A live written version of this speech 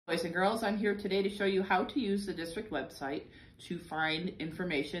Boys and girls, I'm here today to show you how to use the district website to find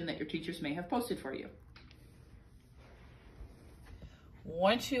information that your teachers may have posted for you.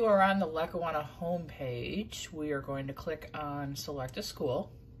 Once you are on the Lackawanna homepage, we are going to click on Select a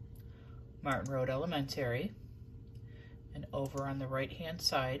School, Martin Road Elementary, and over on the right-hand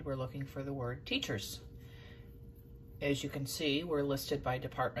side, we're looking for the word Teachers. As you can see, we're listed by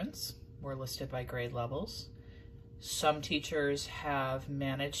departments, we're listed by grade levels. Some teachers have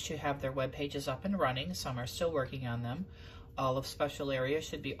managed to have their web pages up and running, some are still working on them. All of special areas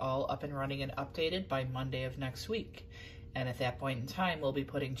should be all up and running and updated by Monday of next week. And at that point in time, we'll be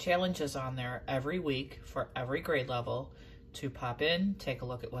putting challenges on there every week for every grade level to pop in, take a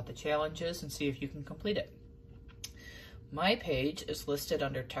look at what the challenge is, and see if you can complete it. My page is listed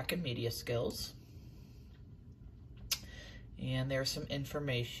under Tech and Media Skills. And there's some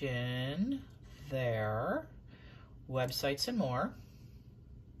information there, websites and more.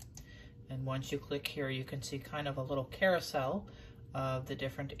 And once you click here, you can see kind of a little carousel of the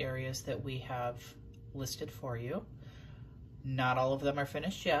different areas that we have listed for you. Not all of them are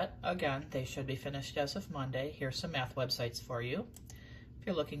finished yet. Again, they should be finished as of Monday. Here's some math websites for you. If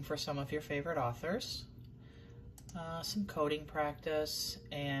you're looking for some of your favorite authors, some coding practice,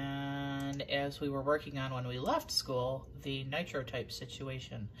 and as we were working on when we left school, the nitro type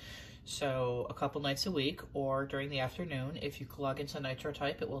situation. So a couple nights a week or during the afternoon, if you log into nitro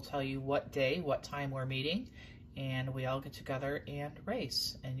type, it will tell you what day, what time we're meeting, and we all get together and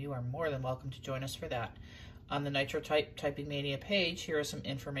race, and you are more than welcome to join us for that. On the Nitro Type Typing Mania page, here is some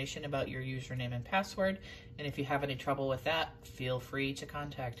information about your username and password, and if you have any trouble with that, feel free to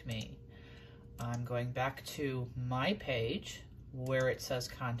contact me. I'm going back to my page where it says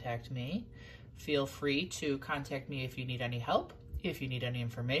contact me. Feel free to contact me if you need any help, if you need any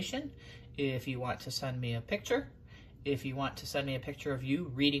information, if you want to send me a picture. If you want to send me a picture of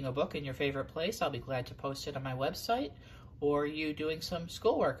you reading a book in your favorite place, I'll be glad to post it on my website. Or you doing some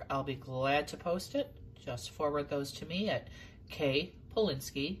schoolwork, I'll be glad to post it. Just forward those to me at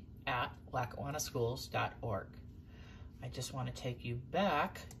kpulinski@lackawannaschools.org. I just want to take you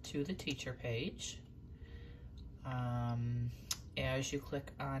back to the teacher page. As you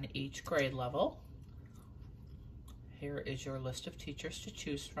click on each grade level, here is your list of teachers to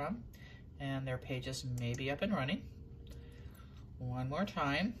choose from, and their pages may be up and running. One more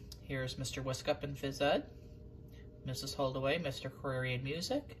time, here's Mr. Wiskup in Phys Ed, Mrs. Holdaway, Mr. Query in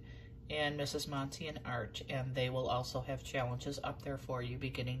Music, and Mrs. Monty in Art, and they will also have challenges up there for you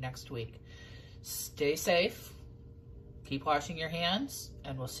beginning next week. Stay safe, keep washing your hands,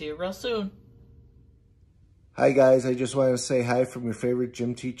 and we'll see you real soon. Hi guys, I just want to say hi from your favorite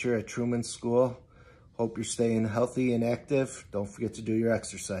gym teacher at Truman School. Hope you're staying healthy and active. Don't forget to do your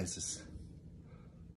exercises.